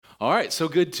All right, so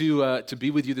good to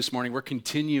be with you this morning. We're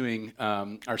continuing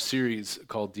our series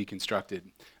called Deconstructed.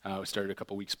 We started a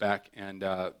couple weeks back, and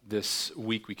this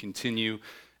week we continue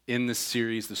in this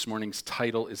series. This morning's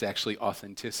title is actually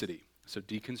Authenticity. So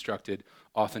Deconstructed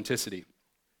Authenticity.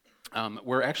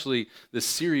 This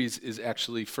series is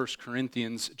actually 1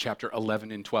 Corinthians chapter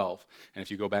 11 and 12. And if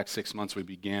you go back 6 months, we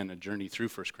began a journey through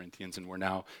 1 Corinthians, and we're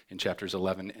now in chapters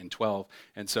 11 and 12.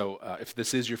 And so if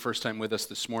this is your first time with us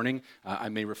this morning, I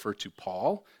may refer to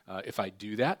Paul. If I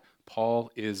do that,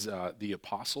 Paul is the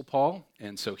Apostle Paul,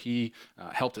 and so he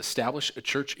helped establish a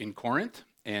church in Corinth.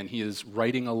 And he is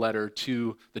writing a letter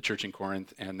to the church in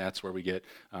Corinth, and that's where we get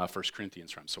 1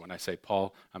 Corinthians from. So when I say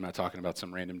Paul, I'm not talking about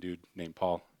some random dude named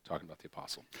Paul. I'm talking about the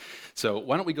apostle. So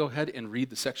why don't we go ahead and read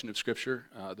the section of Scripture,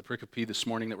 the pericope this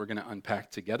morning that we're going to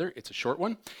unpack together. It's a short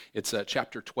one. It's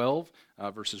chapter 12,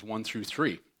 verses 1 through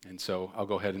 3. And so I'll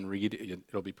go ahead and read.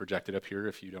 It'll be projected up here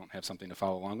if you don't have something to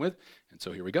follow along with. And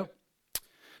so here we go.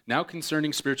 Now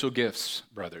concerning spiritual gifts,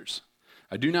 brothers,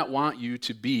 I do not want you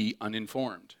to be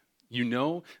uninformed. You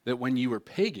know that when you were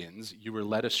pagans, you were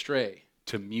led astray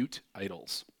to mute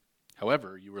idols.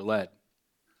 However, you were led.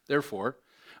 Therefore,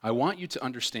 I want you to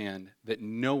understand that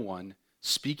no one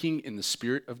speaking in the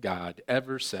Spirit of God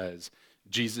ever says,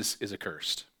 Jesus is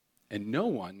accursed. And no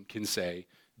one can say,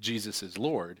 Jesus is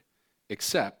Lord,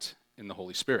 except in the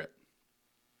Holy Spirit.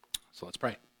 So let's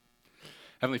pray.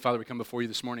 Heavenly Father, we come before you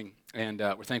this morning, and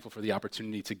we're thankful for the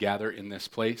opportunity to gather in this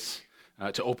place.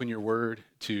 To open your word,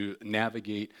 to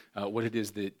navigate what it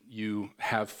is that you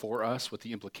have for us, what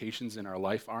the implications in our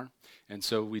life are. And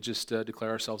so we just declare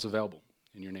ourselves available.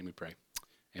 In your name we pray.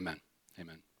 Amen.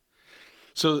 Amen.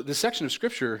 So this section of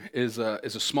Scripture is a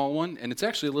small one, and it's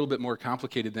actually a little bit more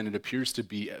complicated than it appears to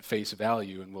be at face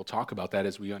value, and we'll talk about that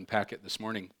as we unpack it this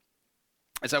morning.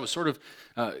 As I was sort of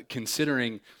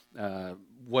considering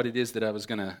what it is that I was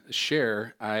going to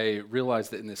share, I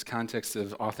realized that in this context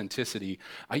of authenticity,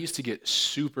 I used to get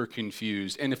super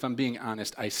confused, and if I'm being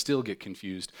honest, I still get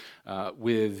confused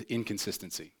with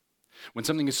inconsistency. When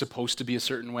something is supposed to be a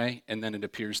certain way and then it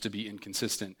appears to be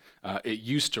inconsistent, it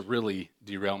used to really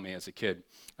derail me as a kid.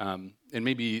 And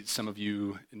maybe some of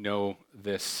you know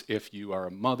this if you are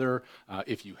a mother,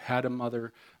 if you had a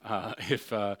mother,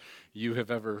 if you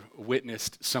have ever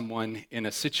witnessed someone in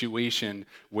a situation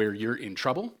where you're in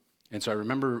trouble. And so I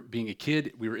remember being a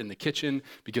kid, we were in the kitchen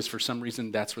because for some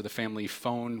reason that's where the family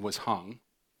phone was hung.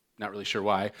 Not really sure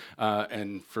why.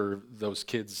 And for those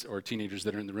kids or teenagers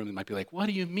that are in the room, they might be like, what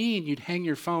do you mean you'd hang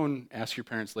your phone? Ask your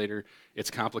parents later.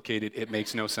 It's complicated. It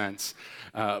makes no sense.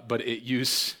 But it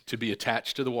used to be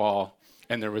attached to the wall,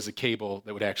 and there was a cable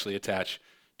that would actually attach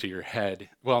to your head.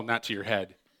 Well, not to your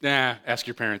head. Ask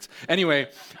your parents. Anyway,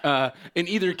 in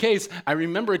either case, I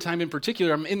remember a time in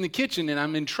particular, I'm in the kitchen and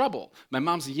I'm in trouble. My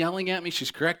mom's yelling at me, she's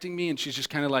correcting me, and she's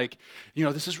just kind of like,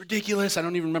 this is ridiculous. I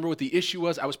don't even remember what the issue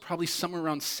was. I was probably somewhere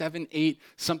around 7, 8,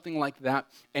 something like that.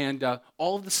 And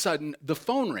all of a sudden, the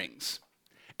phone rings.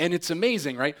 And it's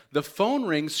amazing, right? The phone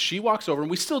rings, she walks over,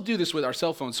 and we still do this with our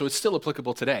cell phones, so it's still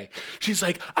applicable today. She's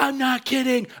like, I'm not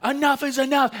kidding. Enough is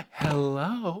enough.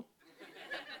 Hello?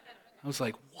 I was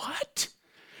like, what?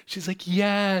 She's like,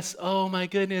 yes, oh my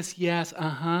goodness, yes,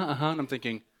 And I'm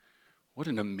thinking, what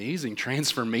an amazing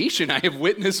transformation I have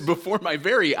witnessed before my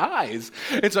very eyes.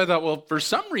 And so I thought, well, for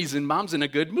some reason, Mom's in a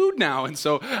good mood now. And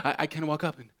so I kind of walk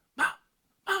up and, Mom.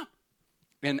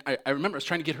 And I remember I was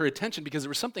trying to get her attention because there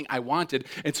was something I wanted.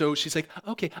 And so she's like,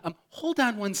 okay, hold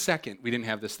on 1 second. We didn't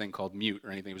have this thing called mute or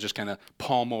anything. It was just kind of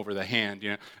palm over the hand,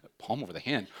 palm over the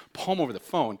hand, palm over the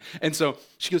phone. And so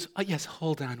she goes, oh, yes,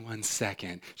 hold on 1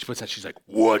 second. She puts that, she's like,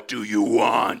 what do you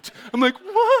want? I'm like,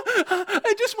 what?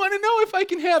 I just want to know if I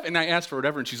can have. And I asked for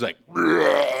whatever, and she's like,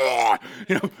 I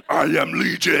am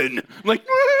Legion. I'm like,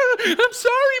 I'm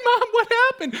sorry, Mom, what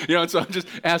happened? And so I'm just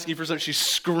asking for something. She's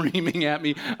screaming at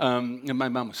me. And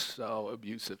my mom was so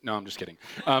abusive. No, I'm just kidding.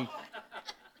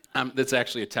 That's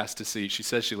actually a test to see. She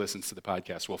says she listens to the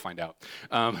podcast. We'll find out.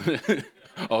 All of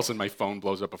a sudden, my phone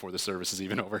blows up before the service is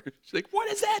even over. She's like, what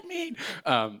does that mean?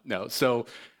 No, so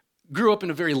grew up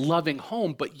in a very loving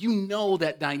home, but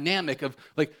that dynamic of,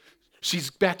 like,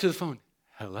 she's back to the phone.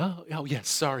 Hello? Oh, yes,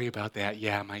 sorry about that.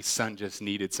 Yeah, my son just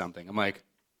needed something. I'm like,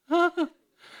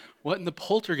 what in the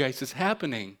poltergeist is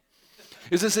happening?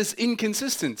 Is this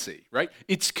inconsistency, right?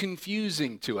 It's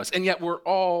confusing to us, and yet we're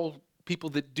all people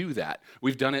that do that.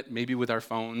 We've done it maybe with our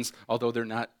phones, although they're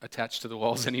not attached to the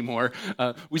walls anymore.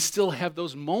 We still have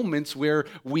those moments where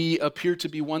we appear to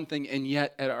be one thing, and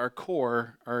yet at our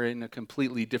core are in a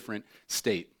completely different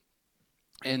state.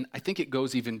 And I think it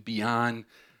goes even beyond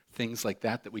things like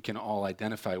that we can all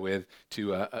identify with,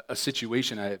 to a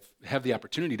situation. I have the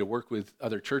opportunity to work with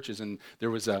other churches, and there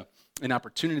was an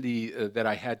opportunity that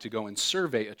I had to go and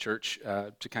survey a church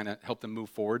to kind of help them move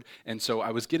forward. And so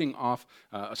I was getting off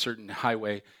a certain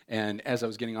highway, and as I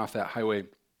was getting off that highway,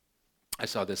 I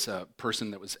saw this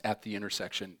person that was at the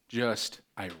intersection, just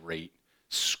irate,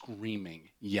 screaming,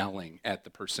 yelling at the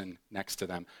person next to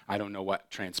them. I don't know what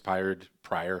transpired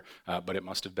prior, but it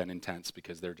must have been intense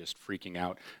because they're just freaking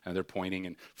out, and they're pointing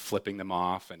and flipping them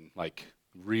off and like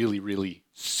really, really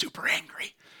super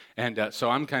angry. And so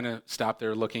I'm kind of stopped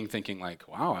there looking, thinking like,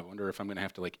 wow, I wonder if I'm going to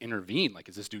have to like intervene. Like,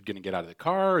 is this dude going to get out of the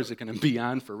car? Is it going to be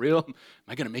on for real? Am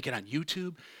I going to make it on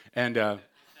YouTube? And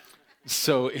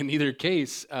so in either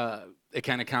case, it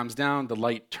kind of calms down, the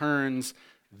light turns,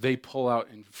 they pull out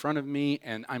in front of me,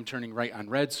 and I'm turning right on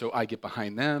red, so I get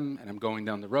behind them, and I'm going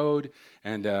down the road,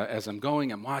 and as I'm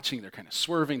going, I'm watching, they're kind of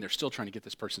swerving, they're still trying to get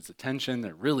this person's attention,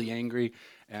 they're really angry,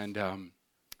 and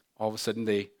all of a sudden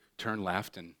they turn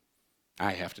left, and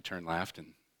I have to turn left,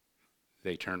 and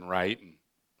they turn right, and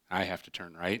I have to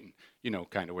turn right, and you know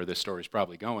kind of where this story's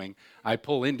probably going. I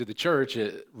pull into the church,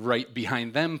 right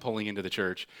behind them pulling into the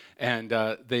church, and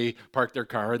they park their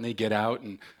car, and they get out,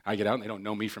 and I get out, and they don't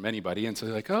know me from anybody, and so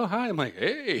they're like, oh, hi. I'm like,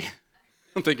 hey.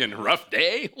 I'm thinking, rough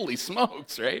day? Holy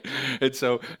smokes, right? And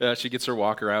so she gets her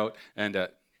walker out, and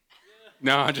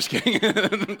no, I'm just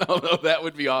kidding, although that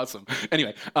would be awesome.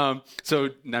 Anyway, so,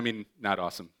 I mean, not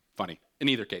awesome, funny. In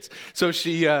either case. So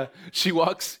she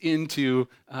walks into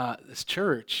this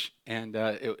church, and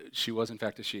she was, in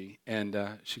fact, a she. And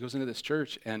she goes into this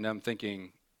church, and I'm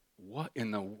thinking, what in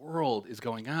the world is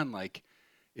going on? Like,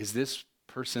 is this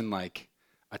person, like,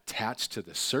 attached to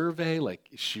the survey? Like,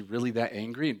 is she really that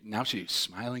angry? And now she's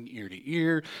smiling ear to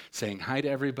ear, saying hi to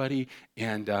everybody.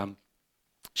 And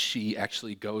she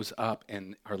actually goes up,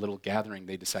 and our little gathering,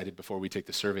 they decided before we take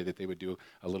the survey that they would do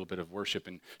a little bit of worship,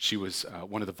 and she was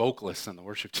one of the vocalists on the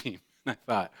worship team. And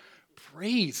I thought,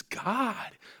 praise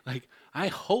God. Like, I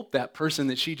hope that person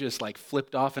that she just like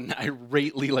flipped off and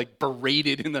irately like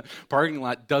berated in the parking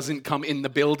lot doesn't come in the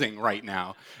building right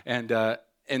now. And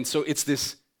so it's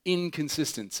this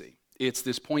inconsistency. It's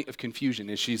this point of confusion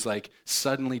as she's like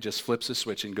suddenly just flips a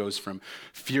switch and goes from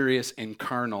furious and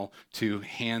carnal to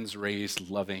hands raised,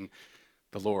 loving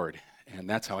the Lord. And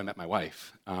that's how I met my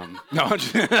wife. No,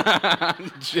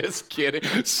 I'm just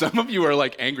kidding. Some of you are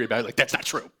like angry about it, like, that's not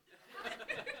true.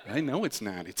 I know it's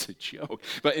not. It's a joke.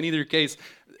 But in either case,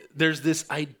 there's this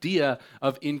idea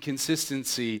of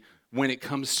inconsistency when it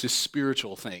comes to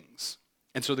spiritual things.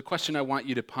 And so the question I want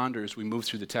you to ponder as we move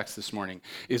through the text this morning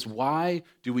is, why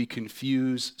do we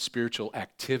confuse spiritual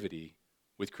activity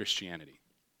with Christianity?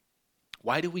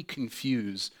 Why do we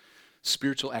confuse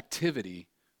spiritual activity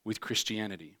with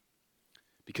Christianity?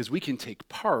 Because we can take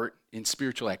part in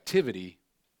spiritual activity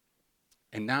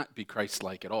and not be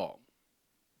Christ-like at all.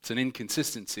 It's an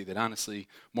inconsistency that honestly,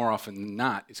 more often than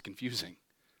not, is confusing.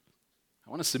 I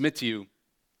want to submit to you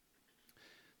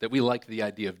that we like the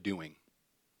idea of doing.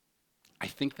 I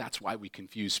think that's why we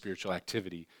confuse spiritual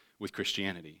activity with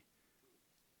Christianity.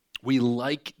 We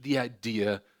like the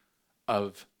idea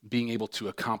of being able to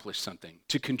accomplish something,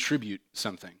 to contribute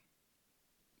something.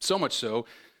 So much so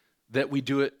that we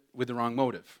do it with the wrong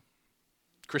motive.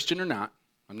 Christian or not,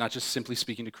 I'm not just simply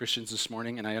speaking to Christians this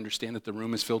morning, and I understand that the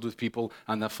room is filled with people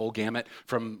on the full gamut,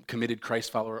 from committed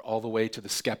Christ follower all the way to the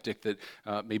skeptic that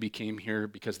maybe came here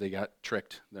because they got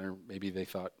tricked. Maybe they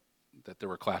thought that there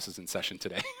were classes in session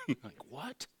today. Like,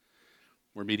 what?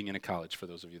 We're meeting in a college, for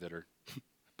those of you that are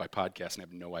by podcast and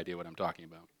have no idea what I'm talking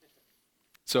about.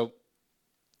 So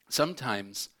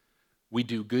sometimes we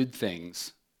do good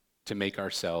things to make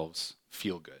ourselves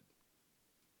feel good.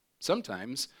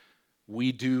 Sometimes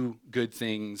we do good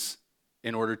things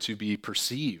in order to be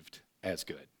perceived as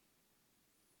good.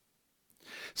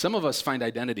 Some of us find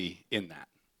identity in that.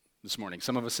 This morning,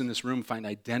 some of us in this room find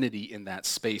identity in that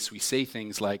space. We say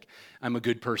things like, I'm a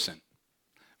good person,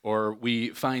 or we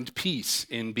find peace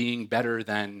in being better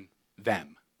than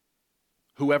them,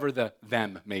 whoever the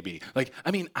them may be. Like, I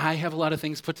mean, I have a lot of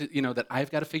things that I've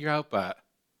got to figure out, but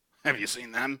have you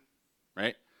seen them,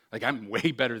 right? Like, I'm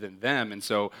way better than them, and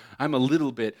so I'm a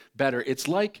little bit better. It's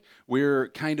like we're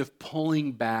kind of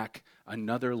pulling back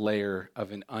another layer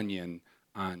of an onion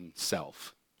on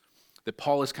self. That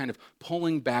Paul is kind of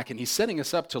pulling back, and he's setting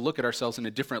us up to look at ourselves in a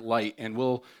different light, and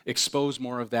we'll expose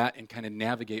more of that and kind of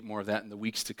navigate more of that in the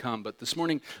weeks to come. But this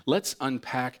morning, let's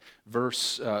unpack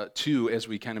verse 2 as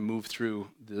we kind of move through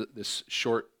this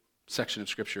short section of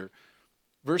Scripture.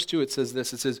 Verse 2, it says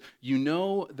this. It says, you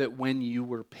know that when you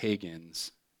were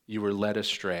pagans, you were led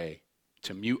astray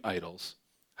to mute idols,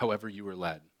 however you were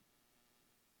led.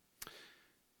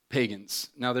 pagans.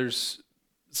 Now, there's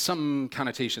some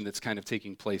connotation that's kind of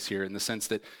taking place here in the sense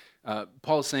that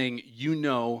Paul is saying, you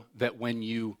know that when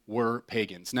you were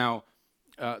pagans. Now,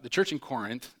 the church in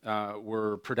Corinth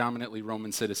were predominantly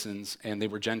Roman citizens, and they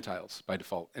were Gentiles by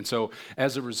default. And so,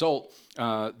 as a result,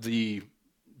 the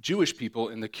Jewish people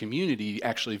in the community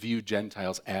actually viewed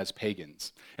Gentiles as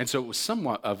pagans. And so it was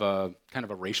somewhat of a kind of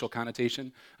a racial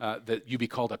connotation that you be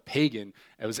called a pagan.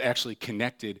 It was actually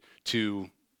connected to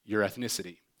your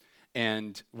ethnicity.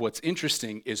 And what's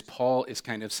interesting is Paul is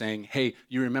kind of saying, hey,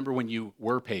 you remember when you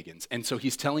were pagans. And so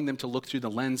he's telling them to look through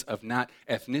the lens of not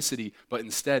ethnicity, but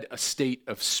instead a state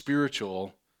of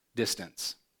spiritual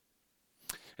distance.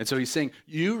 And so he's saying,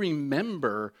 you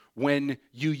remember when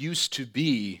you used to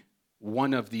be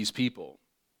one of these people,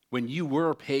 when you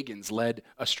were pagans led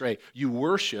astray. You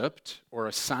worshiped or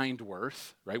assigned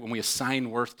worth, right? When we assign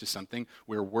worth to something,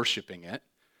 we're worshiping it.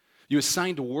 You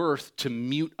assigned worth to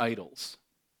mute idols.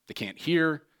 They can't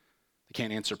hear, they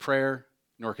can't answer prayer,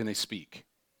 nor can they speak.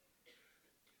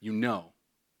 You know,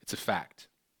 it's a fact.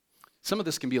 Some of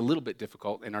this can be a little bit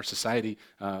difficult in our society.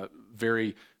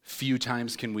 Very few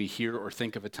times can we hear or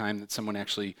think of a time that someone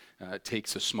actually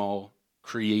takes a small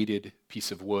created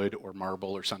piece of wood or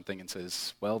marble or something and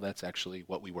says, well, that's actually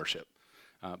what we worship.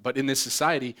 But in this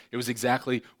society, it was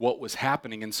exactly what was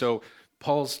happening. And so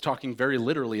Paul's talking very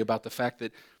literally about the fact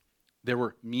that there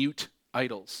were mute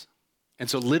idols. And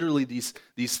so literally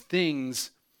these things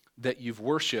that you've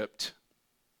worshiped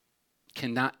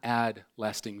cannot add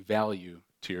lasting value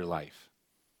to your life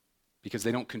because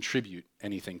they don't contribute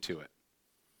anything to it.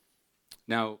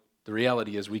 Now, the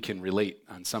reality is we can relate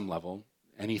on some level.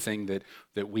 Anything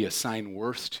that we assign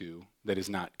worth to that is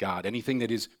not God, anything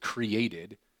that is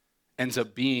created ends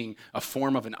up being a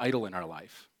form of an idol in our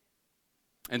life.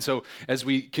 And so as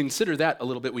we consider that a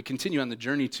little bit, we continue on the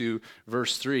journey to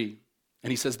verse 3,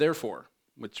 and he says, therefore,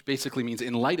 which basically means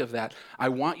in light of that, I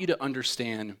want you to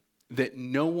understand that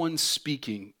no one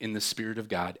speaking in the Spirit of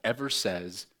God ever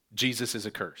says Jesus is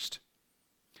accursed.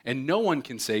 And no one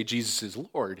can say Jesus is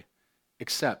Lord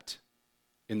except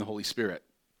in the Holy Spirit.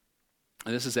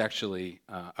 And this is actually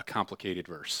a complicated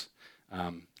verse.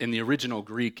 In the original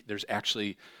Greek, there's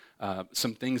actually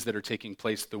some things that are taking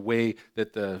place. The way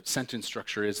that the sentence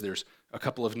structure is, there's a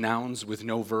couple of nouns with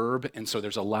no verb, and so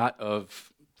there's a lot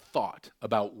of thought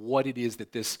about what it is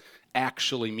that this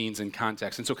actually means in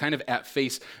context. And so kind of at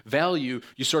face value,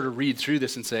 you sort of read through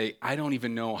this and say, I don't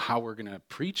even know how we're going to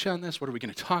preach on this. What are we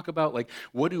going to talk about? Like,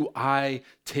 what do I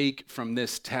take from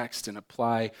this text and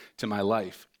apply to my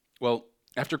life? Well,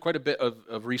 after quite a bit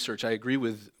of research, I agree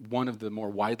with one of the more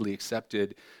widely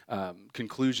accepted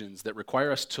conclusions that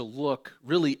require us to look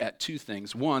really at two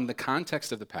things. One, the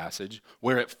context of the passage,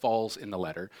 where it falls in the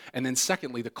letter, and then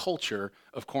secondly, the culture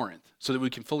of Corinth, so that we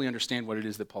can fully understand what it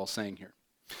is that Paul's saying here.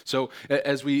 So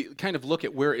as we kind of look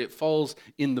at where it falls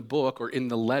in the book or in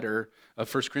the letter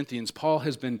of 1 Corinthians, Paul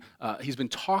has been he's been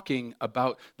talking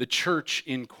about the church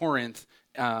in Corinth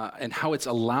and how it's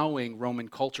allowing Roman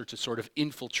culture to sort of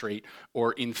infiltrate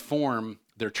or inform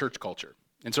their church culture.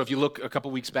 And so if you look a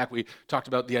couple weeks back, we talked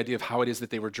about the idea of how it is that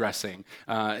they were dressing.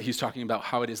 He's talking about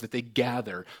how it is that they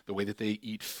gather, the way that they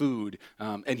eat food.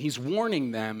 And he's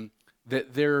warning them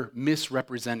that they're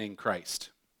misrepresenting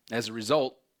Christ. As a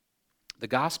result, the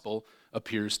gospel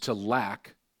appears to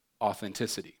lack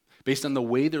authenticity. Based on the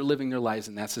way they're living their lives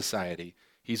in that society,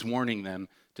 he's warning them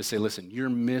to say, listen, you're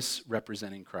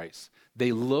misrepresenting Christ.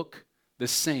 They look the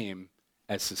same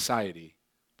as society,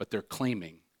 but they're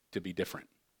claiming to be different.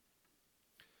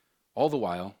 All the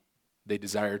while, they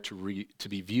desire to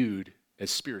be viewed as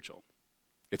spiritual.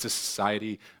 It's a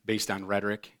society based on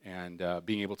rhetoric and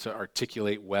being able to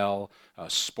articulate well,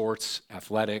 sports,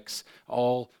 athletics,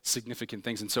 all significant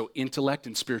things. And so intellect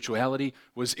and spirituality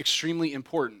was extremely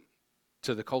important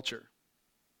to the culture.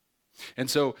 And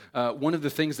so one of the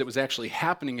things that was actually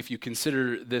happening, if you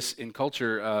consider this in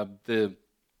culture,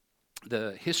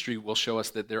 the history will show us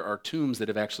that there are tombs that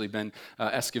have actually been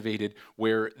excavated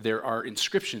where there are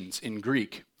inscriptions in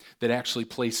Greek that actually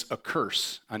place a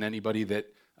curse on anybody that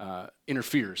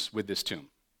interferes with this tomb.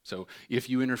 So if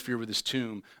you interfere with this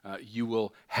tomb, you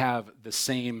will have the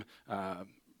same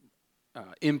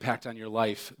impact on your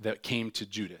life that came to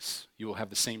Judas. You will have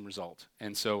the same result.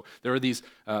 And so there are these,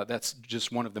 that's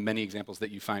just one of the many examples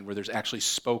that you find where there's actually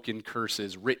spoken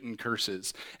curses, written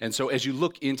curses. And so as you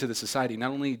look into the society, not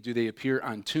only do they appear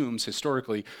on tombs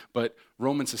historically, but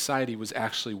Roman society was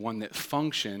actually one that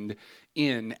functioned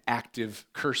in active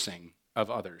cursing of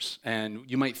others. And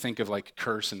you might think of like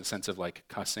curse in the sense of like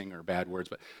cussing or bad words,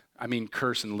 but I mean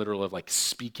curse in the literal of like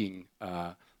speaking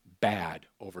bad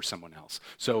over someone else.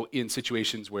 So in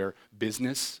situations where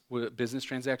business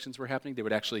transactions were happening, they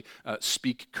would actually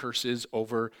speak curses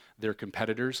over their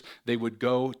competitors. They would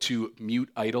go to mute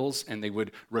idols and they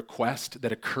would request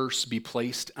that a curse be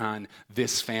placed on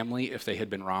this family if they had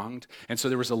been wronged. And so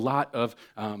there was a lot of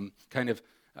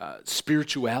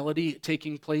spirituality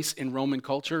taking place in Roman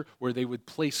culture where they would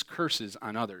place curses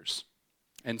on others.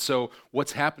 And so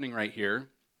what's happening right here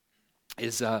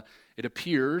is it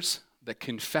appears that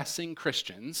confessing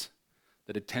Christians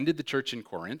that attended the church in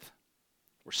Corinth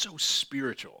were so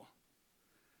spiritual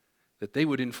that they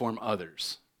would inform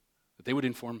others, that they would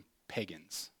inform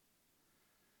pagans,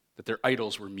 that their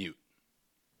idols were mute.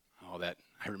 Oh,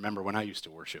 I remember when I used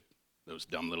to worship those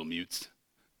dumb little mutes.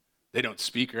 They don't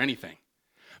speak or anything.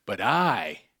 But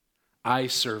I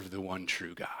serve the one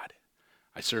true God.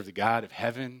 I serve the God of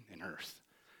heaven and earth.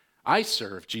 I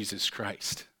serve Jesus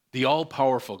Christ, the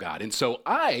all-powerful God. And so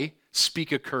I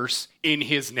speak a curse in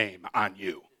his name on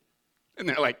you. And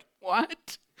they're like,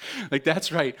 what? Like,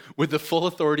 that's right. With the full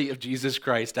authority of Jesus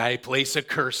Christ, I place a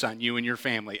curse on you and your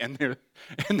family. And they're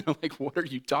like, what are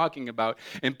you talking about?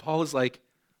 And Paul is like,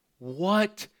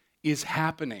 what is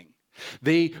happening?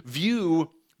 They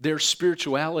view their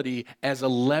spirituality as a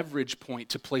leverage point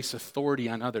to place authority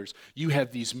on others. You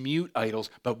have these mute idols,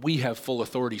 but we have full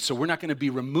authority. So we're not going to be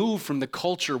removed from the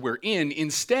culture we're in.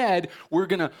 Instead, we're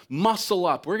going to muscle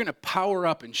up. We're going to power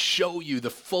up and show you the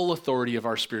full authority of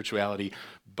our spirituality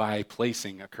by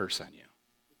placing a curse on you.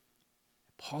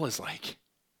 Paul is like,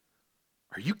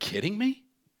 are you kidding me?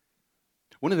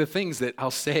 One of the things that I'll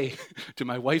say to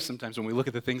my wife sometimes when we look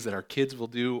at the things that our kids will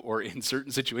do or in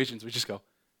certain situations, we just go,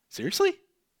 seriously?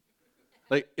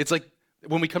 It's like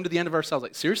when we come to the end of ourselves,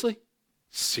 like, seriously?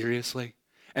 Seriously?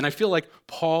 And I feel like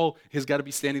Paul has got to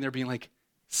be standing there being like,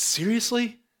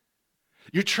 seriously?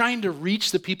 You're trying to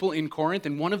reach the people in Corinth,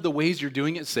 and one of the ways you're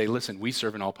doing it is say, listen, we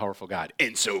serve an all-powerful God,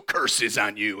 and so curses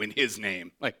on you in his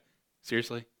name. Like,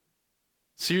 seriously?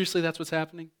 Seriously, that's what's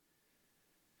happening?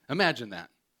 Imagine that.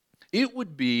 It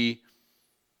would be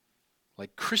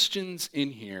like Christians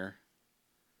in here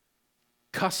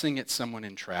cussing at someone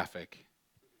in traffic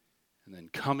and then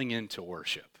coming into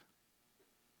worship.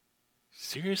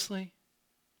 Seriously?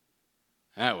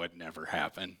 That would never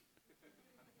happen.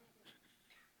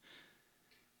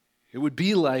 It would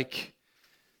be like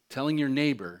telling your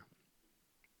neighbor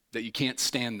that you can't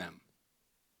stand them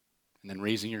and then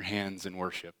raising your hands in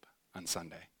worship on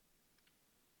Sunday.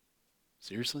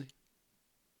 Seriously?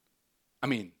 I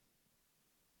mean,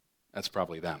 that's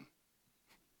probably them.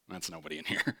 That's nobody in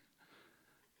here.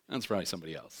 That's probably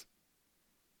somebody else.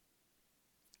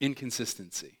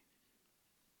 Inconsistency.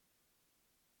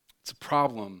 It's a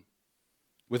problem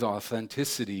with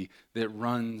authenticity that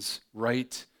runs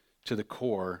right to the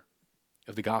core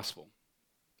of the gospel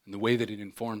and the way that it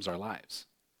informs our lives.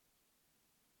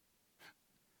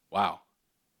 Wow.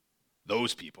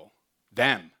 Those people,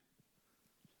 them,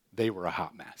 they were a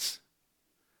hot mess.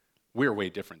 We're way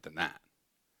different than that.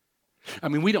 I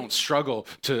mean, we don't struggle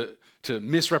to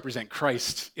misrepresent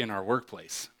Christ in our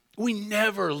workplace. We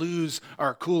never lose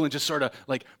our cool and just sort of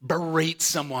like berate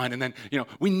someone. And then,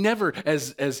 we never,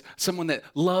 as someone that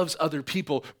loves other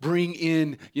people, bring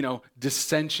in,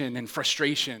 dissension and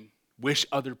frustration, wish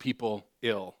other people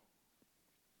ill.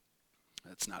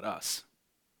 That's not us.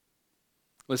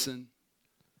 Listen,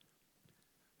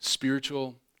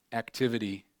 spiritual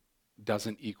activity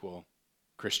doesn't equal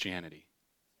Christianity.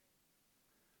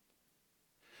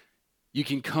 You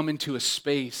can come into a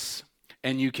space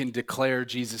and you can declare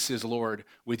Jesus is Lord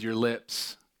with your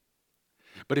lips.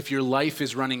 But if your life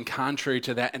is running contrary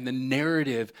to that and the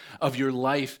narrative of your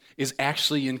life is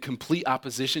actually in complete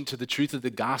opposition to the truth of the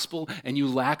gospel and you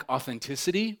lack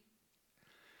authenticity,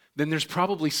 then there's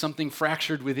probably something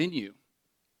fractured within you.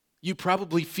 You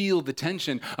probably feel the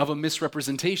tension of a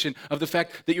misrepresentation of the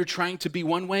fact that you're trying to be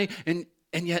one way and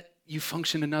yet you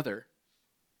function another.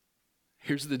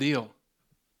 Here's the deal.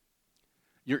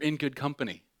 You're in good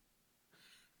company.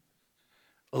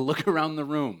 Look around the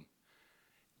room.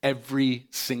 Every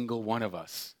single one of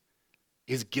us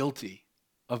is guilty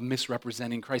of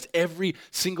misrepresenting Christ. Every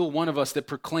single one of us that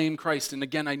proclaim Christ, and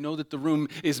again, I know that the room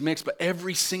is mixed, but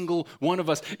every single one of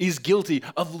us is guilty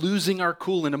of losing our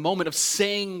cool in a moment of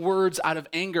saying words out of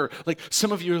anger. Like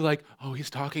some of you are like, oh, he's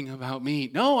talking about me.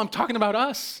 No, I'm talking about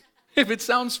us. If it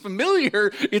sounds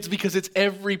familiar, it's because it's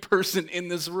every person in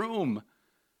this room.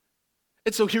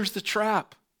 And so here's the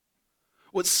trap.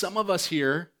 What some of us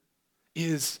hear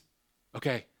is,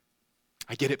 okay,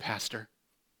 I get it, Pastor.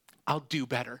 I'll do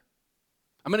better.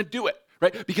 I'm going to do it.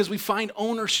 right? Because we find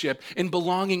ownership and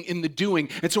belonging in the doing.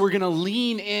 And so we're going to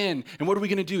lean in. And what are we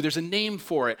going to do? There's a name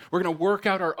for it. We're going to work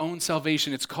out our own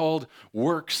salvation. It's called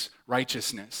works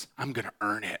righteousness. I'm going to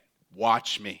earn it.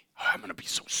 Watch me. Oh, I'm going to be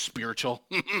so spiritual.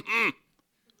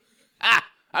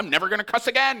 I'm never going to cuss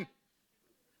again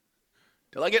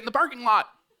till I get in the parking lot.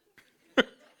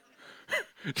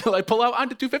 Till I pull out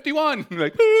onto 251.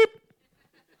 Like, beep.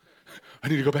 I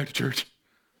need to go back to church.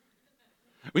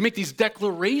 We make these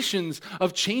declarations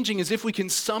of changing as if we can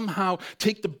somehow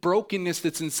take the brokenness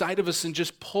that's inside of us and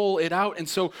just pull it out. And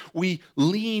so we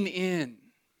lean in.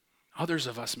 Others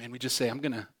of us, man, we just say, I'm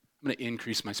gonna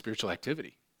increase my spiritual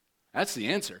activity. That's the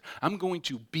answer. I'm going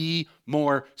to be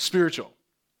more spiritual.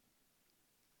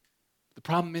 The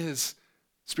problem is,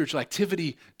 spiritual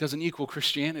activity doesn't equal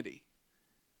Christianity.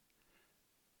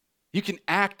 You can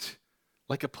act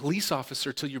like a police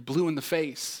officer till you're blue in the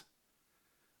face.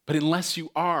 But unless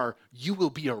you are, you will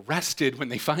be arrested when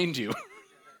they find you.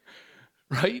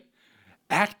 Right?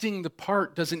 Acting the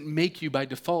part doesn't make you by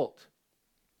default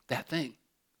that thing.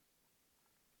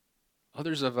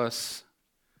 Others of us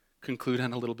conclude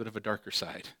on a little bit of a darker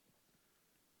side.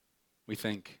 We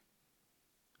think,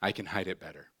 I can hide it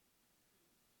better.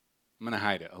 I'm going to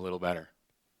hide it a little better.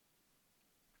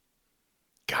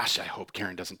 Gosh, I hope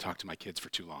Karen doesn't talk to my kids for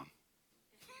too long.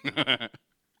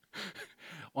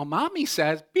 Well, mommy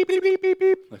says, beep, beep, beep, beep,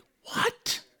 beep. Like,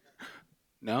 what?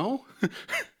 No?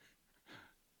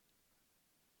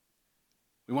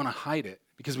 We want to hide it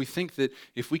because we think that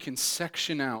if we can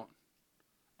section out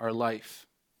our life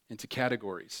into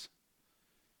categories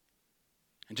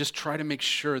and just try to make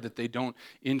sure that they don't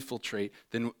infiltrate,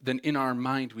 then in our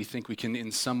mind we think we can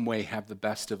in some way have the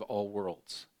best of all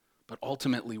worlds. But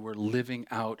ultimately we're living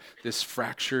out this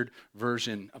fractured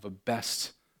version of a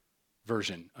best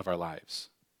version of our lives.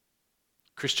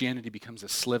 Christianity becomes a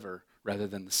sliver rather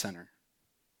than the center.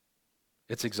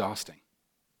 It's exhausting.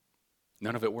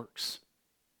 None of it works.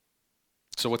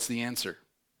 So what's the answer?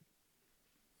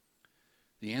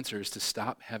 The answer is to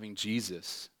stop having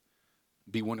Jesus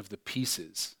be one of the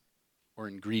pieces or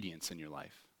ingredients in your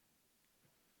life.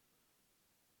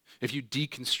 If you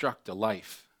deconstruct a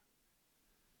life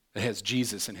that has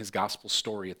Jesus and his gospel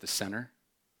story at the center,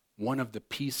 one of the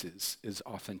pieces is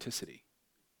authenticity.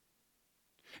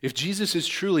 If Jesus is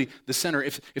truly the center,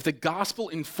 if the gospel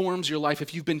informs your life,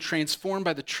 if you've been transformed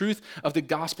by the truth of the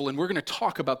gospel, and we're going to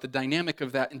talk about the dynamic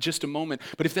of that in just a moment,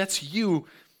 but if that's you,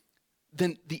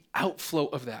 then the outflow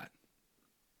of that,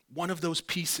 one of those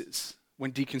pieces,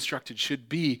 when deconstructed, should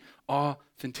be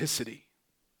authenticity.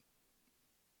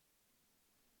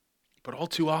 But all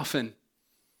too often,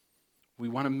 we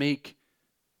want to make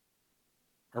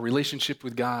our relationship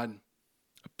with God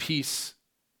a piece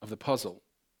of the puzzle.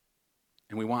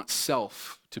 And we want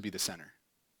self to be the center.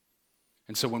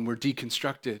 And so when we're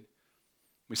deconstructed,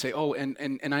 we say, oh,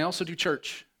 and I also do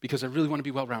church because I really want to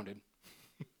be well-rounded.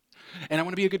 And I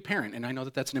want to be a good parent, and I know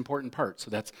that that's an important part.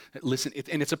 So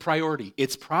and it's a priority.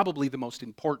 It's probably the most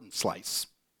important slice.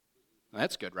 Well,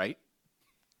 that's good, right?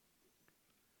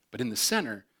 But in the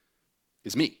center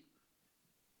is me.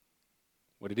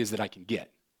 What it is that I can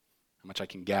get, how much I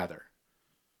can gather.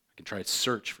 I can try to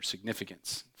search for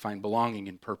significance, find belonging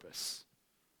and purpose.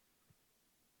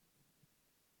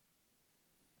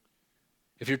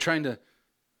 If you're trying to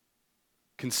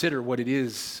consider what it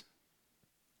is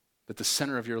that the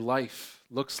center of your life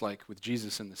looks like with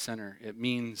Jesus in the center, it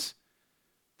means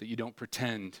that you don't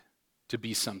pretend to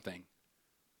be something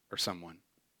or someone.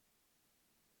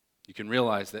 You can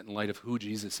realize that in light of who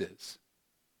Jesus is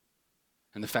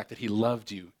and the fact that he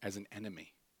loved you as an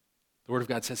enemy. The Word of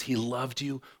God says he loved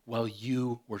you while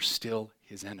you were still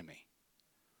his enemy.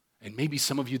 And maybe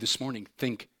some of you this morning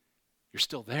think you're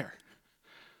still there.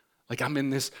 Like I'm in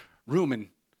this room and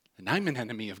I'm an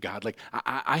enemy of God. Like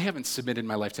I haven't submitted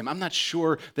my life to him. I'm not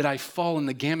sure that I fall in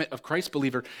the gamut of Christ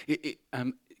believer.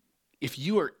 If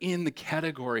you are in the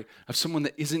category of someone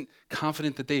that isn't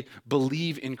confident that they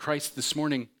believe in Christ this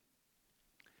morning,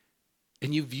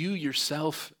 and you view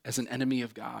yourself as an enemy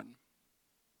of God,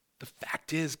 the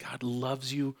fact is God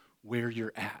loves you where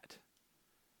you're at.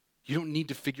 You don't need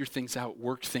to figure things out,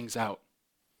 work things out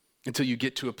until you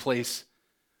get to a place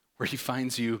where he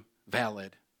finds you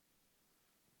valid.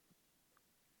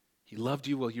 He loved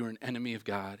you while you were an enemy of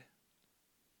God,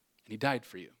 and he died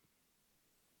for you.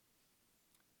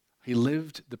 He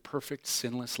lived the perfect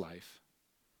sinless life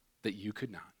that you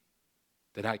could not,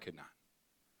 that I could not.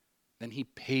 Then he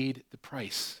paid the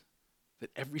price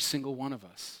that every single one of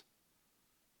us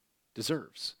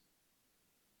deserves.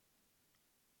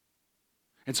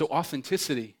 And so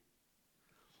authenticity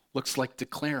looks like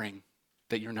declaring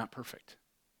that you're not perfect.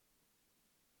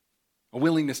 A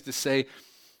willingness to say,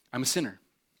 I'm a sinner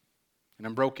and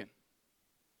I'm broken.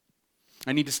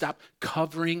 I need to stop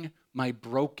covering my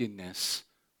brokenness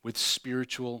with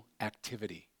spiritual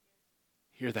activity.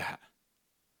 Hear that?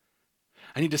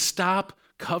 I need to stop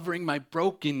covering my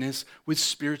brokenness with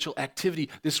spiritual activity.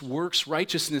 This works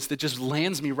righteousness that just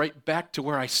lands me right back to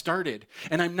where I started.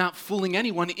 And I'm not fooling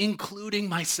anyone, including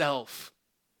myself.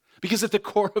 Because at the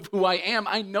core of who I am,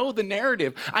 I know the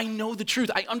narrative. I know the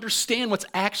truth. I understand what's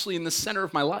actually in the center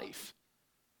of my life.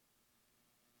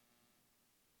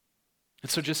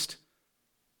 And so just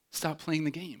stop playing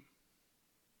the game.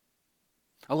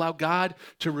 Allow God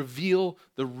to reveal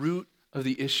the root of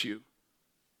the issue.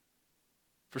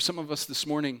 For some of us this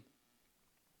morning,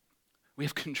 we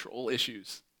have control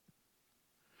issues.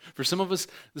 For some of us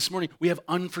this morning, we have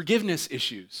unforgiveness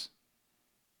issues.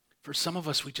 For some of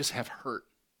us, we just have hurt.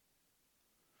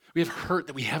 We have hurt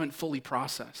that we haven't fully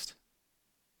processed.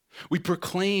 We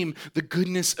proclaim the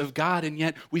goodness of God, and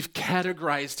yet we've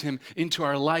categorized him into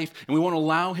our life, and we won't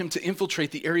allow him to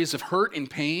infiltrate the areas of hurt and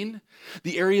pain,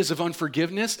 the areas of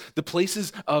unforgiveness, the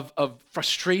places of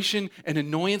frustration and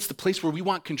annoyance, the place where we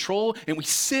want control, and we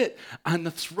sit on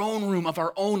the throne room of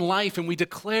our own life, and we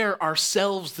declare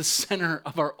ourselves the center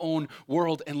of our own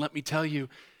world. And let me tell you,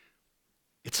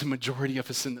 it's a majority of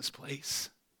us in this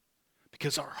place,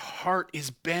 because our heart is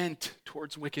bent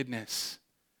towards wickedness.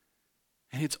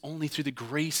 And it's only through the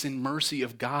grace and mercy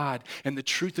of God and the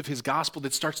truth of his gospel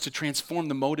that starts to transform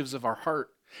the motives of our heart.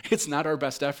 It's not our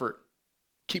best effort.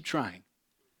 Keep trying.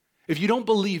 If you don't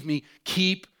believe me,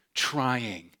 keep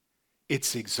trying.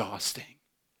 It's exhausting.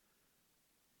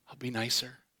 I'll be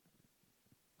nicer.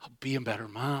 I'll be a better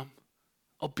mom.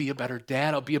 I'll be a better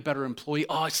dad. I'll be a better employee.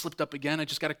 Oh, I slipped up again. I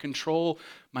just got to control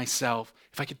myself.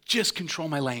 If I could just control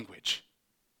my language.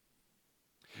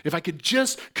 If I could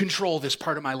just control this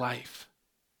part of my life.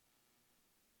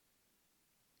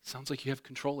 Sounds like you have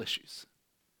control issues.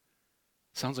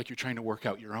 Sounds like you're trying to work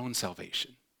out your own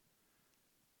salvation.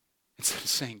 Instead of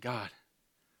saying, God,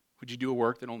 would you do a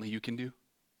work that only you can do?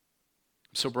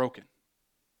 I'm so broken.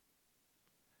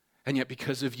 And yet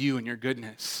because of you and your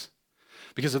goodness,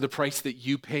 because of the price that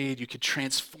you paid, you could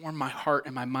transform my heart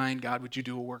and my mind. God, would you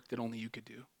do a work that only you could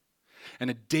do? And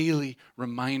a daily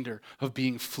reminder of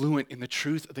being fluent in the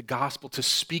truth of the gospel, to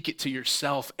speak it to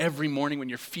yourself every morning when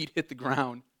your feet hit the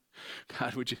ground.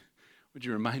 God, would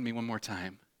you remind me one more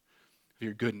time of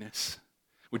your goodness?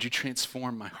 Would you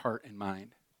transform my heart and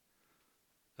mind,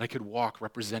 that I could walk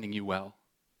representing you well?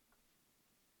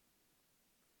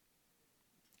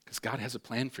 Because God has a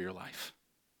plan for your life.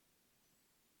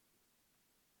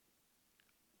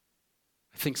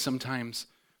 I think sometimes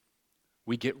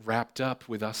we get wrapped up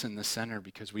with us in the center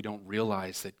because we don't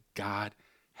realize that God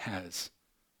has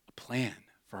a plan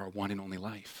for our one and only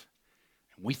life.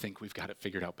 And we think we've got it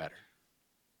figured out better.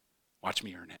 Watch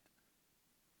me earn it.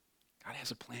 God has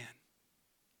a plan.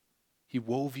 He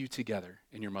wove you together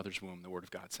in your mother's womb, the Word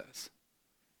of God says.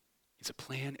 He's a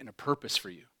plan and a purpose for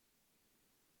you.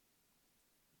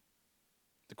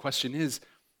 The question is,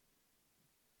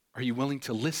 are you willing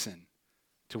to listen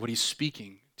to what he's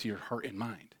speaking to your heart and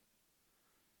mind?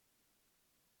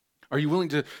 Are you willing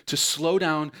to slow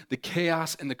down the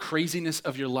chaos and the craziness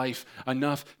of your life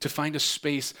enough to find a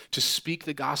space to speak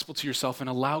the gospel to yourself and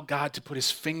allow God to put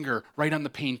his finger right on the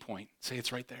pain point? Say,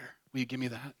 it's right there. Will you give me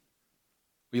that?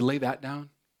 Will you lay that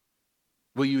down?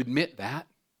 Will you admit that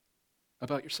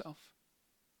about yourself?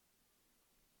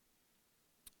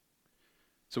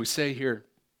 So we say here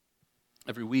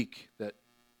every week that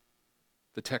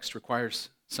the text requires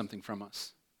something from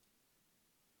us.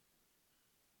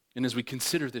 And as we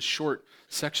consider this short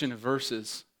section of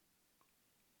verses,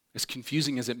 as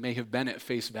confusing as it may have been at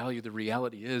face value, the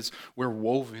reality is we're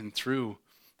woven through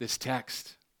this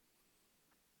text.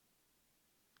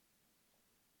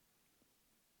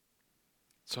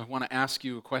 So I want to ask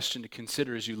you a question to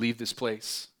consider as you leave this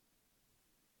place,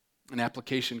 an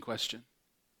application question.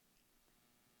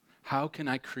 How can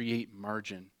I create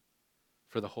margin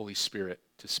for the Holy Spirit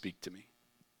to speak to me?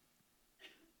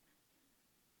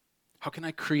 How can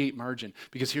I create margin?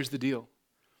 Because here's the deal.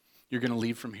 You're going to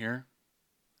leave from here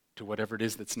to whatever it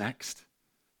is that's next,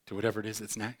 to whatever it is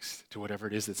that's next, to whatever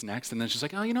it is that's next. And then it's just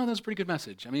like, oh, that was a pretty good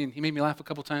message. I mean, he made me laugh a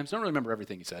couple times. Don't really remember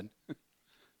everything he said.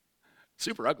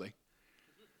 Super ugly.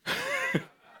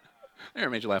 I never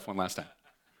made you laugh one last time.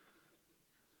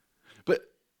 But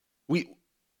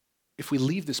if we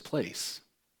leave this place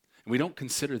and we don't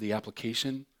consider the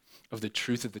application of the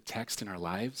truth of the text in our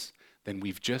lives, then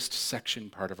we've just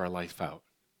sectioned part of our life out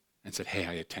and said, hey,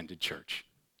 I attended church.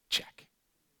 Check.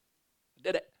 I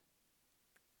did it.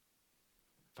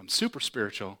 If I'm super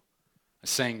spiritual, I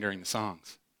sang during the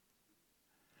songs.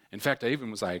 In fact, I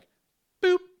even was like,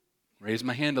 boop, raised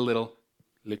my hand a little,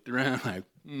 looked around like,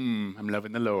 I'm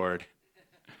loving the Lord.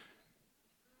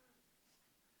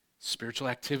 Spiritual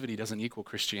activity doesn't equal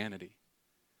Christianity.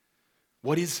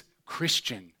 What is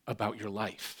Christian about your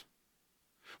life?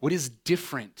 What is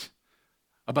different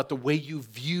about the way you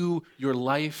view your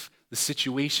life, the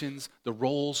situations, the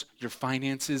roles, your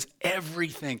finances,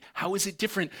 everything? How is it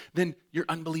different than your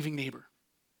unbelieving neighbor?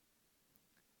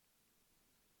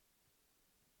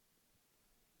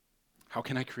 How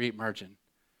can I create margin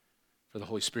for the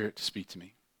Holy Spirit to speak to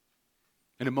me?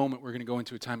 In a moment, we're going to go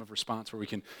into a time of response where we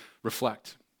can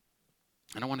reflect.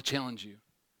 And I want to challenge you.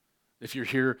 If you're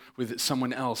here with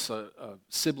someone else, a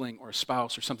sibling or a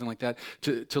spouse or something like that,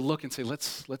 to look and say,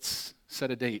 let's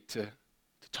set a date to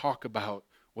talk about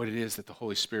what it is that the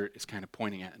Holy Spirit is kind of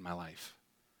pointing at in my life.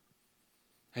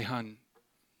 Hey, hon,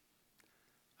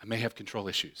 I may have control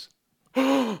issues.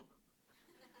 You're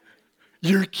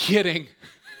kidding.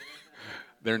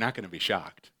 They're not going to be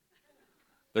shocked.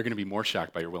 They're going to be more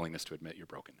shocked by your willingness to admit your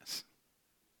brokenness.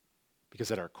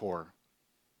 Because at our core,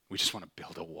 we just want to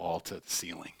build a wall to the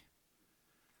ceiling.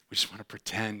 We just want to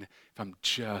pretend if I'm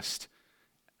just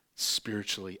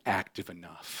spiritually active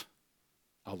enough,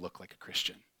 I'll look like a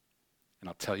Christian. And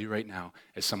I'll tell you right now,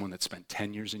 as someone that spent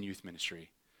 10 years in youth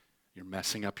ministry, you're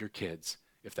messing up your kids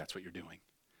if that's what you're doing,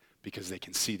 because they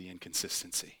can see the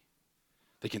inconsistency.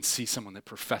 They can see someone that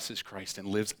professes Christ and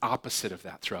lives opposite of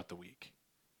that throughout the week.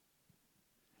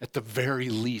 At the very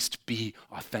least, be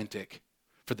authentic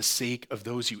for the sake of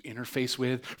those you interface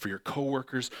with, for your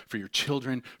coworkers, for your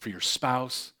children, for your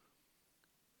spouse.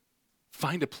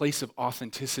 Find a place of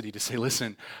authenticity to say,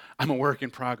 listen, I'm a work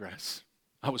in progress.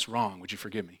 I was wrong. Would you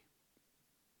forgive me?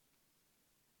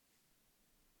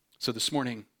 So this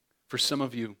morning, for some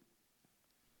of you,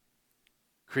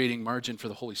 creating margin for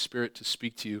the Holy Spirit to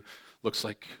speak to you looks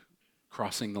like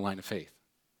crossing the line of faith.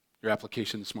 Your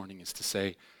application this morning is to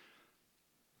say,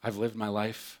 I've lived my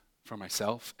life for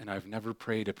myself, and I've never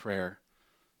prayed a prayer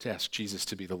to ask Jesus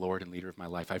to be the Lord and leader of my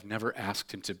life. I've never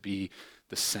asked him to be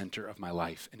the center of my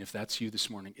life. And if that's you this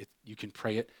morning, you can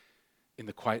pray it in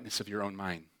the quietness of your own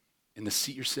mind, in the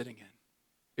seat you're sitting in.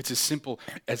 It's as simple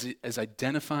as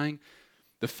identifying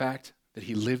the fact that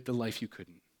he lived the life you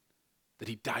couldn't, that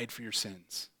he died for your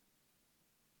sins,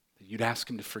 that you'd ask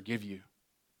him to forgive you,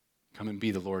 come and be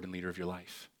the Lord and leader of your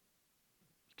life.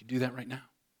 You can do that right now.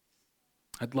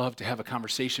 I'd love to have a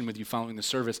conversation with you following the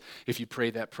service if you pray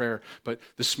that prayer. But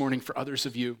this morning, for others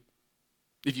of you,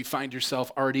 if you find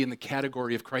yourself already in the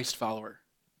category of Christ follower,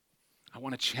 I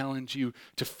want to challenge you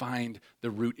to find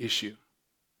the root issue.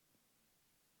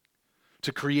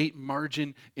 To create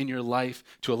margin in your life,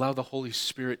 to allow the Holy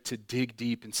Spirit to dig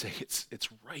deep and say, it's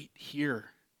right here.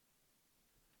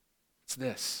 It's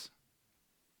this.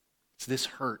 It's this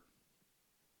hurt.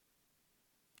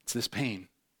 It's this pain.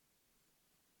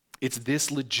 It's this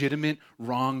legitimate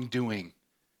wrongdoing,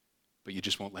 but you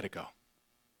just won't let it go.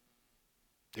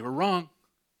 They were wrong,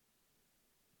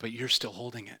 but you're still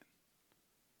holding it.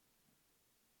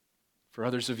 For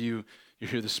others of you, you're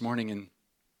here this morning and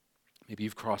maybe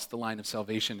you've crossed the line of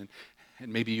salvation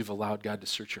and maybe you've allowed God to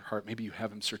search your heart. Maybe you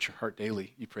have him search your heart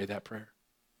daily. You pray that prayer.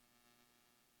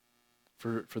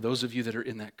 For those of you that are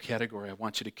in that category, I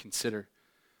want you to consider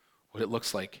what it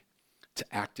looks like to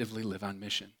actively live on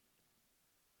mission.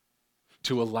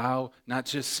 To allow not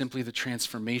just simply the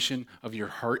transformation of your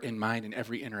heart and mind in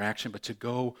every interaction, but to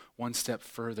go one step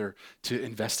further to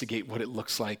investigate what it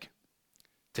looks like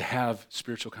to have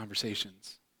spiritual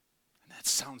conversations. And that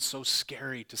sounds so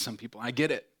scary to some people. I get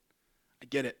it.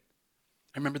 I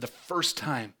remember the first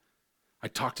time I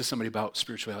talked to somebody about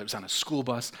spirituality. It was on a school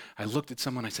bus. I looked at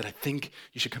someone. I said, I think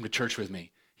you should come to church with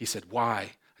me. He said, why?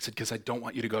 I said, because I don't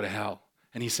want you to go to hell.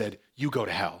 And he said, you go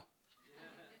to hell.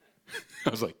 I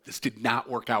was like, this did not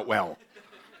work out well.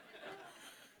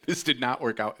 This did not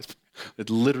work out. It's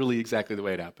literally exactly the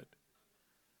way it happened.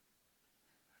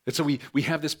 And so we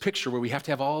have this picture where we have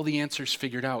to have all the answers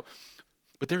figured out.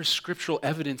 But there's scriptural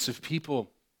evidence of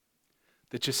people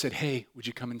that just said, hey, would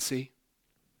you come and see?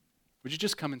 Would you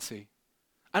just come and see?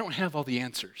 I don't have all the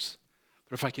answers,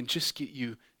 but if I can just get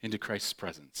you into Christ's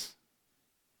presence,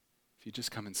 if you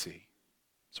just come and see.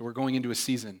 So we're going into a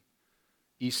season,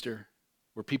 Easter,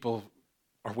 where people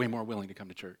are way more willing to come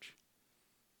to church.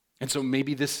 And so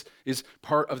maybe this is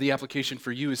part of the application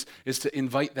for you is to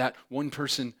invite that one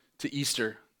person to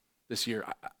Easter this year.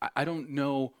 I don't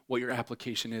know what your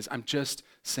application is. I'm just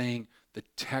saying the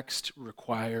text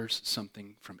requires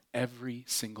something from every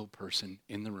single person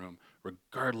in the room,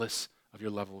 regardless of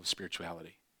your level of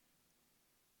spirituality.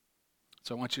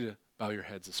 So I want you to bow your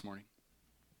heads this morning.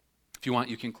 If you want,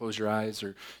 you can close your eyes,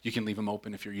 or you can leave them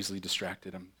open if you're easily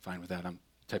distracted. I'm fine with that. I'm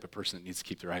the type of person that needs to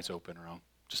keep their eyes open, or I'll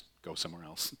just go somewhere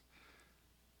else.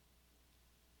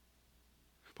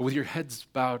 But with your heads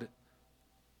bowed,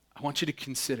 I want you to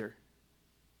consider,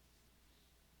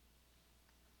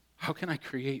 how can I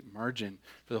create margin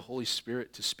for the Holy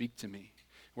Spirit to speak to me?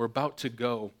 We're about to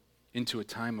go into a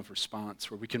time of response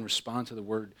where we can respond to the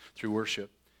word through worship.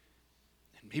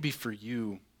 And maybe for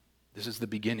you, this is the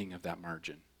beginning of that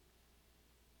margin.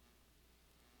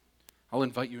 I'll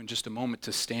invite you in just a moment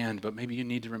to stand, but maybe you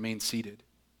need to remain seated.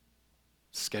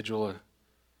 Schedule a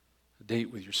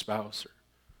date with your spouse or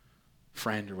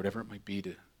friend or whatever it might be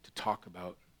to talk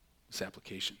about this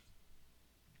application.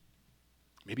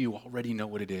 Maybe you already know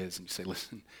what it is and you say,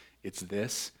 listen, it's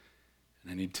this,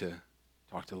 and I need to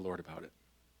talk to the Lord about it.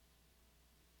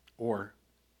 Or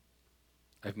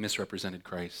I've misrepresented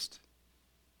Christ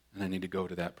and I need to go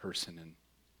to that person and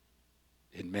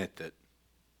admit that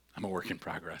I'm a work in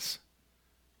progress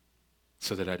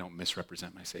so that I don't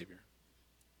misrepresent my Savior.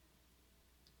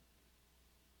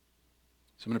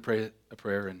 So I'm going to pray a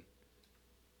prayer, and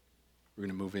we're going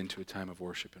to move into a time of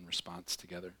worship and response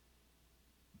together.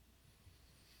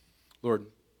 Lord,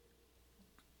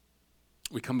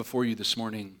 we come before you this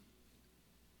morning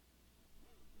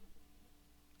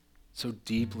so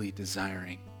deeply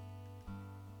desiring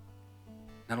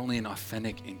not only an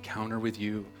authentic encounter with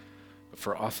you, but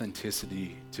for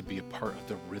authenticity to be a part of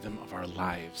the rhythm of our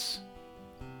lives,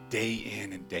 day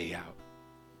in and day out.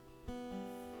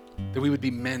 That we would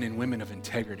be men and women of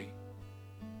integrity.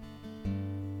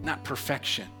 Not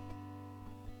perfection,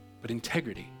 but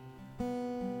integrity.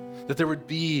 That there would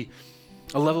be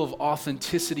a level of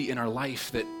authenticity in our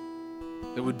life that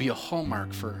would be a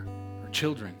hallmark for our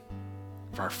children,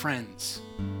 for our friends,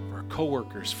 for our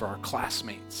coworkers, for our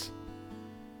classmates.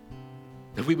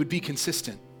 That we would be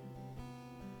consistent.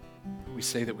 We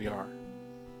say that we are.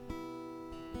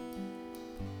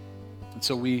 And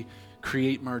so we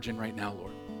create margin right now,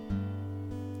 Lord.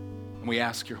 And we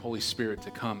ask your Holy Spirit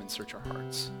to come and search our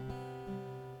hearts.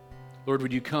 Lord,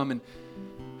 would you come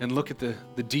and look at the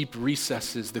deep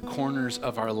recesses, the corners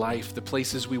of our life, the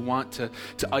places we want to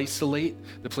isolate,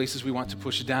 the places we want to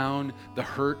push down, the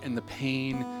hurt and the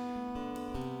pain,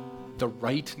 the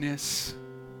rightness.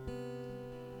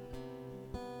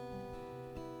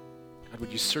 God,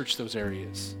 would you search those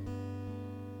areas?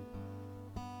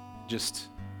 Just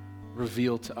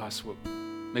reveal to us what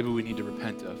maybe we need to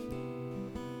repent of,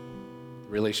 the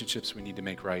relationships we need to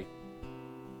make right.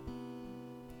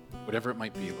 Whatever it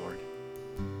might be, Lord,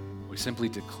 we simply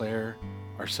declare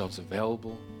ourselves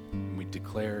available, and we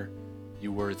declare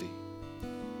you worthy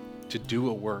to do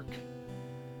a work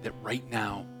that right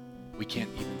now we can't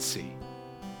even see.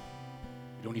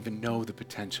 We don't even know the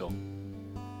potential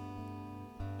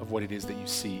of what it is that you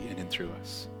see in and through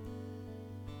us.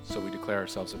 So we declare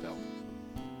ourselves available.